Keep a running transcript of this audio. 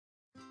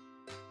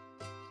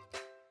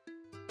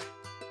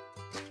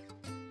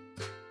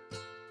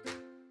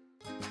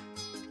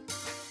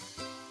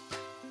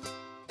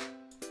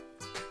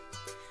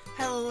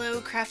Hello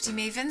Crafty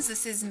Mavens,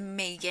 this is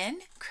Megan,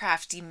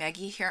 Crafty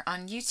Meggy here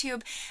on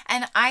YouTube,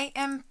 and I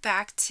am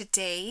back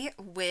today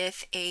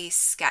with a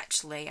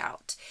sketch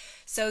layout.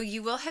 So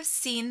you will have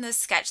seen the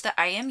sketch that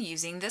I am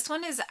using. This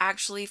one is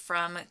actually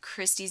from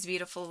Christy's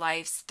Beautiful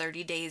Life's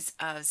 30 Days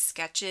of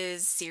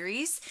Sketches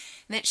series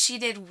that she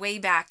did way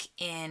back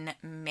in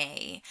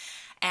May.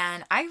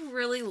 And I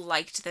really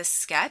liked this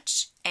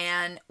sketch,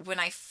 and when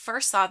I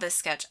first saw this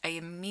sketch, I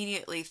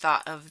immediately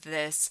thought of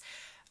this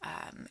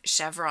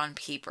chevron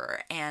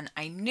paper, and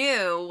I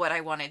knew what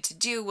I wanted to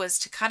do was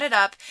to cut it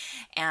up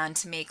and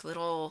to make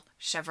little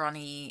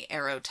chevron-y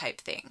arrow type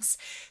things.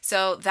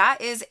 So that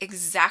is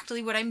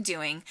exactly what I'm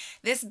doing.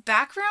 This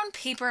background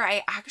paper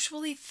I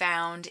actually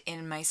found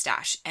in my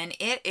stash, and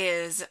it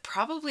is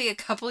probably a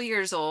couple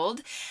years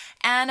old,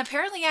 and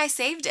apparently I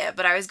saved it,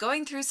 but I was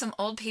going through some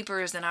old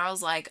papers and I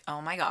was like,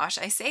 oh my gosh,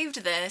 I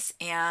saved this,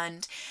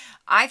 and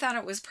I thought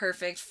it was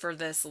perfect for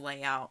this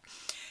layout.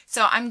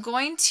 So I'm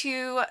going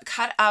to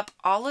cut up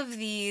all of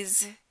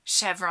these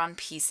chevron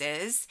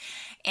pieces,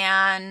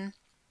 and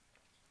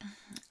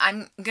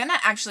I'm gonna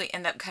actually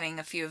end up cutting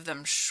a few of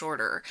them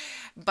shorter,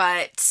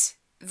 but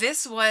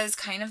this was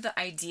kind of the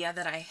idea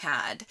that I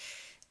had.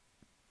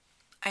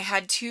 I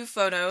had two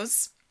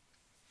photos,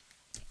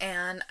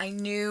 and I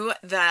knew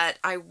that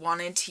I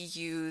wanted to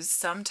use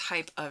some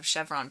type of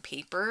chevron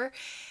paper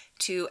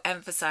to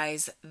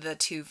emphasize the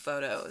two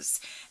photos.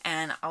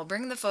 And I'll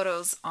bring the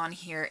photos on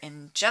here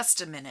in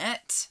just a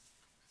minute.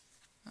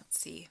 Let's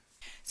see.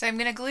 So I'm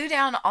going to glue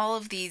down all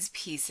of these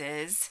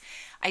pieces.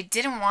 I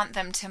didn't want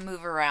them to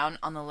move around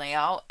on the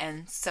layout,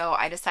 and so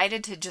I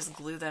decided to just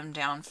glue them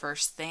down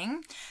first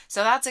thing.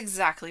 So that's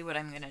exactly what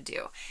I'm going to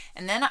do.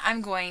 And then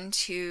I'm going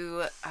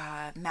to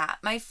mat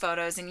my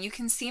photos, and you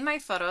can see my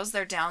photos,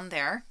 they're down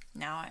there.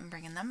 Now I'm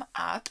bringing them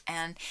up,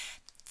 and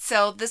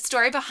so the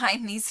story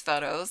behind these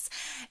photos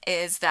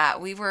is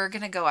that we were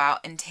going to go out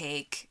and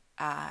take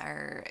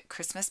our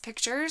Christmas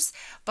pictures,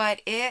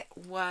 but it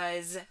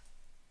was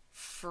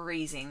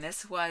freezing.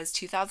 This was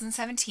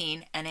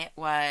 2017, and it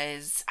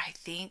was, I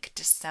think,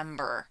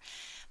 December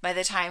by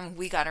the time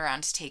we got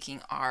around to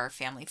taking our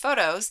family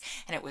photos,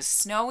 and it was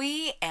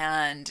snowy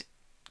and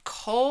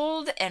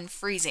cold and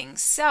freezing.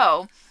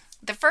 So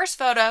the first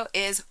photo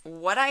is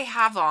what I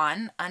have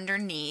on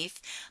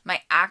underneath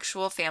my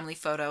actual family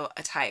photo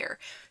attire.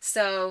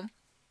 So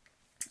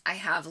I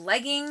have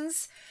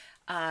leggings,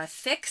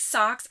 thick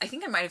socks. I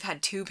think I might have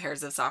had two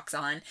pairs of socks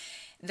on.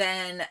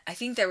 Then I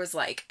think there was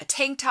like a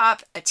tank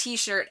top, a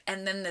t-shirt,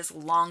 and then this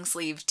long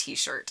sleeve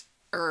t-shirt,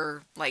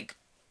 or like,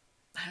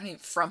 I don't even,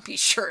 frumpy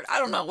shirt. I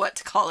don't know what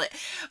to call it,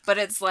 but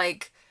it's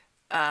like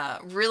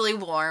really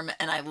warm,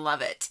 and I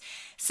love it.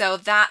 So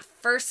that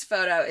first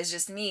photo is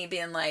just me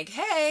being like,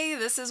 hey,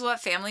 this is what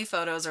family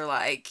photos are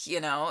like, you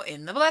know,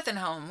 in the Blethen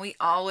home. We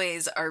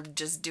always are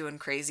just doing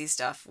crazy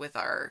stuff with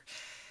our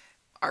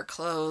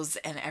clothes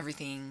and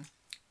everything.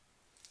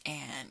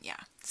 And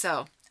yeah,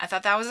 so I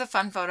thought that was a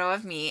fun photo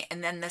of me.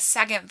 And then the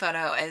second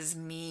photo is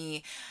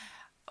me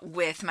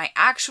with my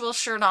actual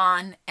shirt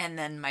on and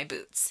then my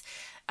boots.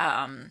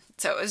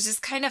 So it was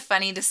just kind of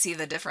funny to see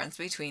the difference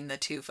between the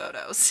two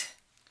photos.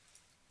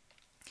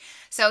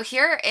 So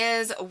here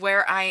is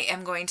where I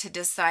am going to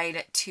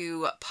decide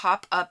to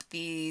pop up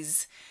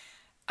these,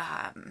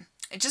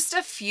 just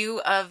a few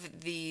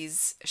of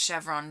these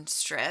chevron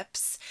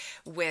strips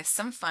with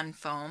some fun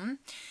foam.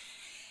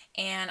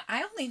 And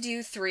I only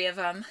do 3 of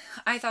them.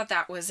 I thought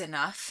that was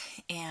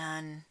enough,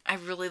 and I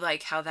really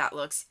like how that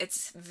looks.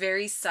 It's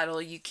very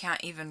subtle. You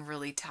can't even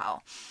really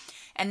tell.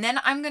 And then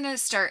I'm going to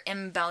start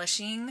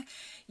embellishing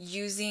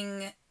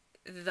using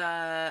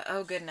the,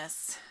 oh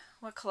goodness,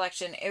 what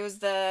collection? It was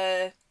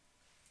the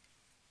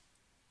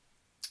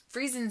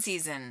Freezin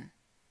season,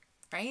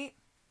 right?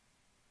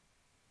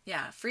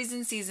 Yeah,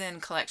 Freezin season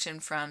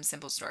collection from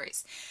Simple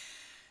Stories.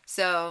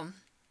 So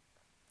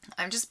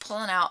I'm just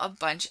pulling out a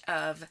bunch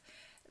of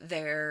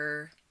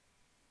their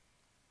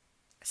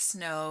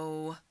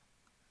snow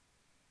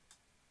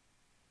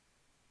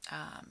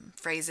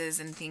phrases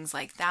and things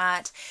like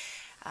that.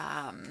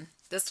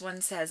 This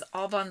one says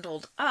all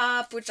bundled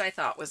up, which I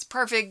thought was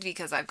perfect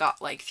because I've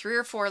got like 3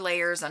 or 4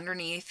 layers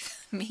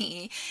underneath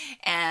me.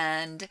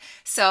 And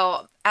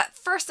so at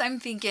first I'm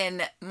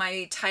thinking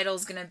my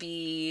title's going to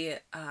be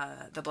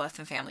the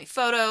Blethen family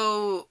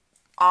photo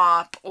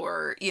op,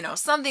 or, you know,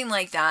 something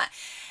like that.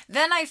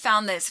 Then I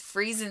found this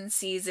Freezin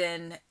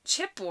season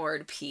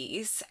chipboard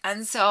piece.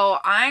 And so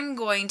I'm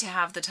going to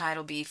have the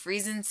title be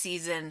Freezin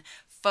season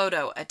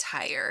photo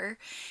attire.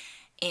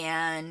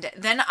 And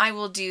then I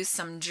will do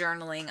some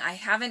journaling. I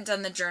haven't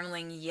done the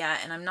journaling yet,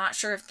 and I'm not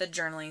sure if the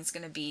journaling is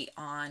going to be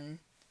on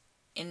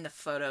in the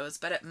photos,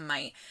 but it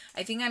might.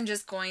 I think I'm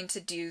just going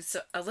to do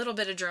a little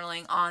bit of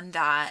journaling on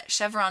that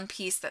chevron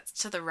piece that's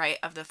to the right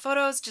of the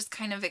photos, just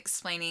kind of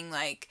explaining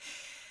like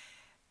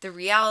the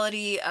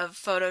reality of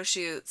photo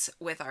shoots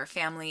with our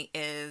family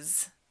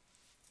is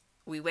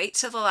we wait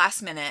till the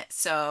last minute.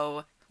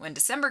 So when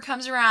December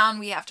comes around,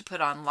 we have to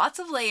put on lots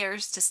of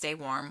layers to stay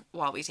warm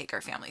while we take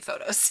our family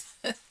photos.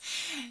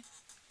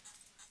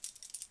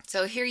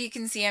 So here you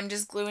can see I'm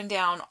just gluing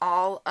down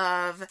all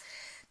of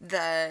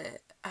the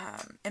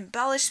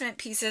embellishment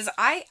pieces.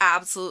 I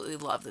absolutely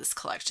love this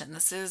collection.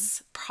 This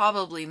is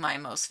probably my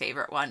most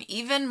favorite one,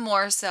 even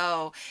more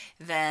so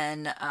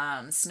than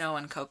Snow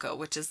and Cocoa,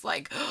 which is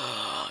like,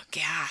 oh,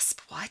 gasp,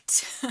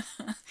 what?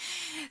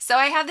 So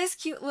I have this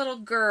cute little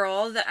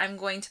girl that I'm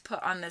going to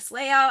put on this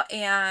layout,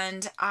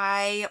 and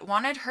I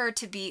wanted her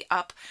to be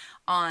up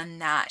on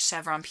that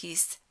chevron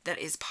piece that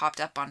is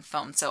popped up on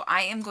foam. So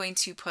I am going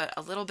to put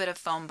a little bit of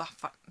foam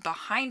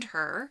behind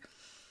her,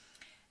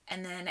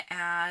 and then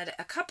add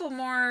a couple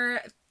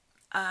more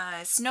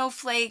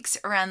snowflakes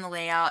around the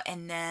layout,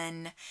 and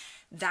then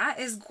that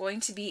is going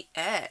to be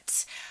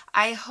it.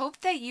 I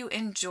hope that you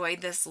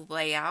enjoyed this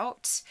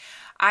layout.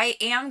 I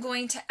am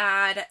going to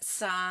add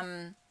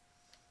some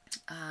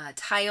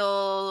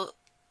tile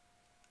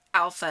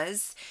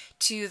alphas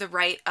to the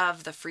right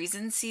of the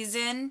Freezin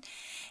season,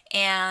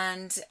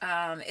 and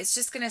it's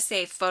just going to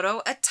say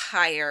photo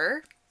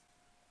attire.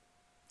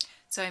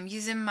 So I'm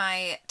using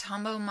my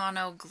Tombow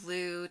Mono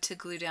glue to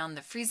glue down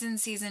the Freezin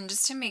season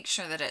just to make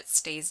sure that it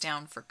stays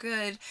down for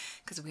good,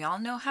 because we all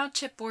know how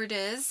chipboard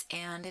is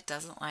and it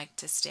doesn't like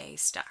to stay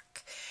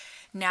stuck.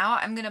 Now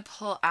I'm going to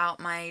pull out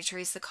my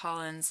Teresa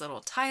Collins little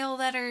tile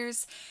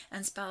letters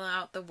and spell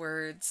out the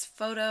words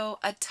photo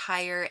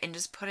attire and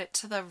just put it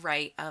to the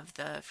right of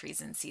the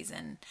Freezin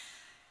season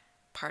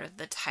part of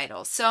the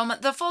title. So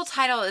the full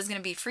title is going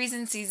to be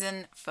Freezin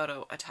season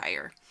photo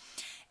attire.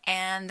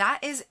 And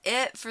that is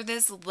it for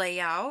this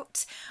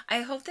layout.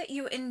 I hope that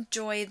you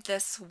enjoyed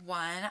this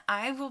one.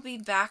 I will be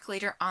back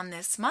later on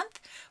this month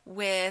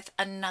with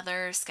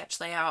another sketch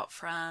layout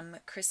from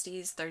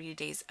Christy's 30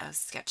 Days of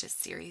Sketches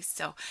series.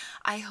 So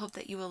I hope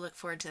that you will look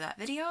forward to that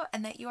video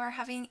and that you are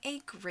having a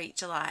great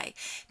July.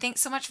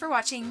 Thanks so much for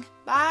watching.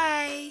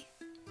 Bye!